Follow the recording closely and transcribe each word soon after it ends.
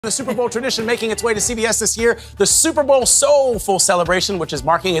The Super Bowl tradition making its way to CBS this year, the Super Bowl Soulful celebration, which is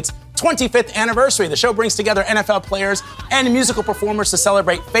marking its 25th anniversary. The show brings together NFL players and musical performers to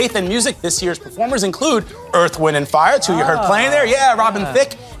celebrate faith and music. This year's performers include Earth, Wind & Fire, two you heard playing there. Yeah, Robin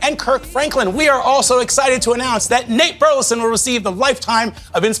Thicke and Kirk Franklin. We are also excited to announce that Nate Burleson will receive the Lifetime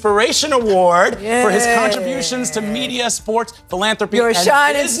of Inspiration Award for his contributions to media, sports, philanthropy, You're a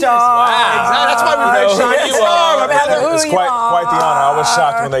shining star. Wow. That's why we're very shining star. It's quite the honor. I was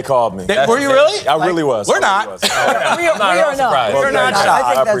shocked when they called me. Were you really? I really was. We're not. We are not. We're not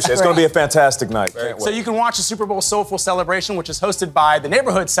shocked. I appreciate it. It's going to be a fantastic night. So you can watch the Super Bowl Soulful celebration, which is hosted by the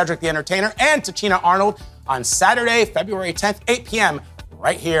Neighborhood Cedric the Entertainer and Tachina Arnold on Saturday, February 10th, 8 p.m.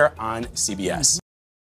 right here on CBS.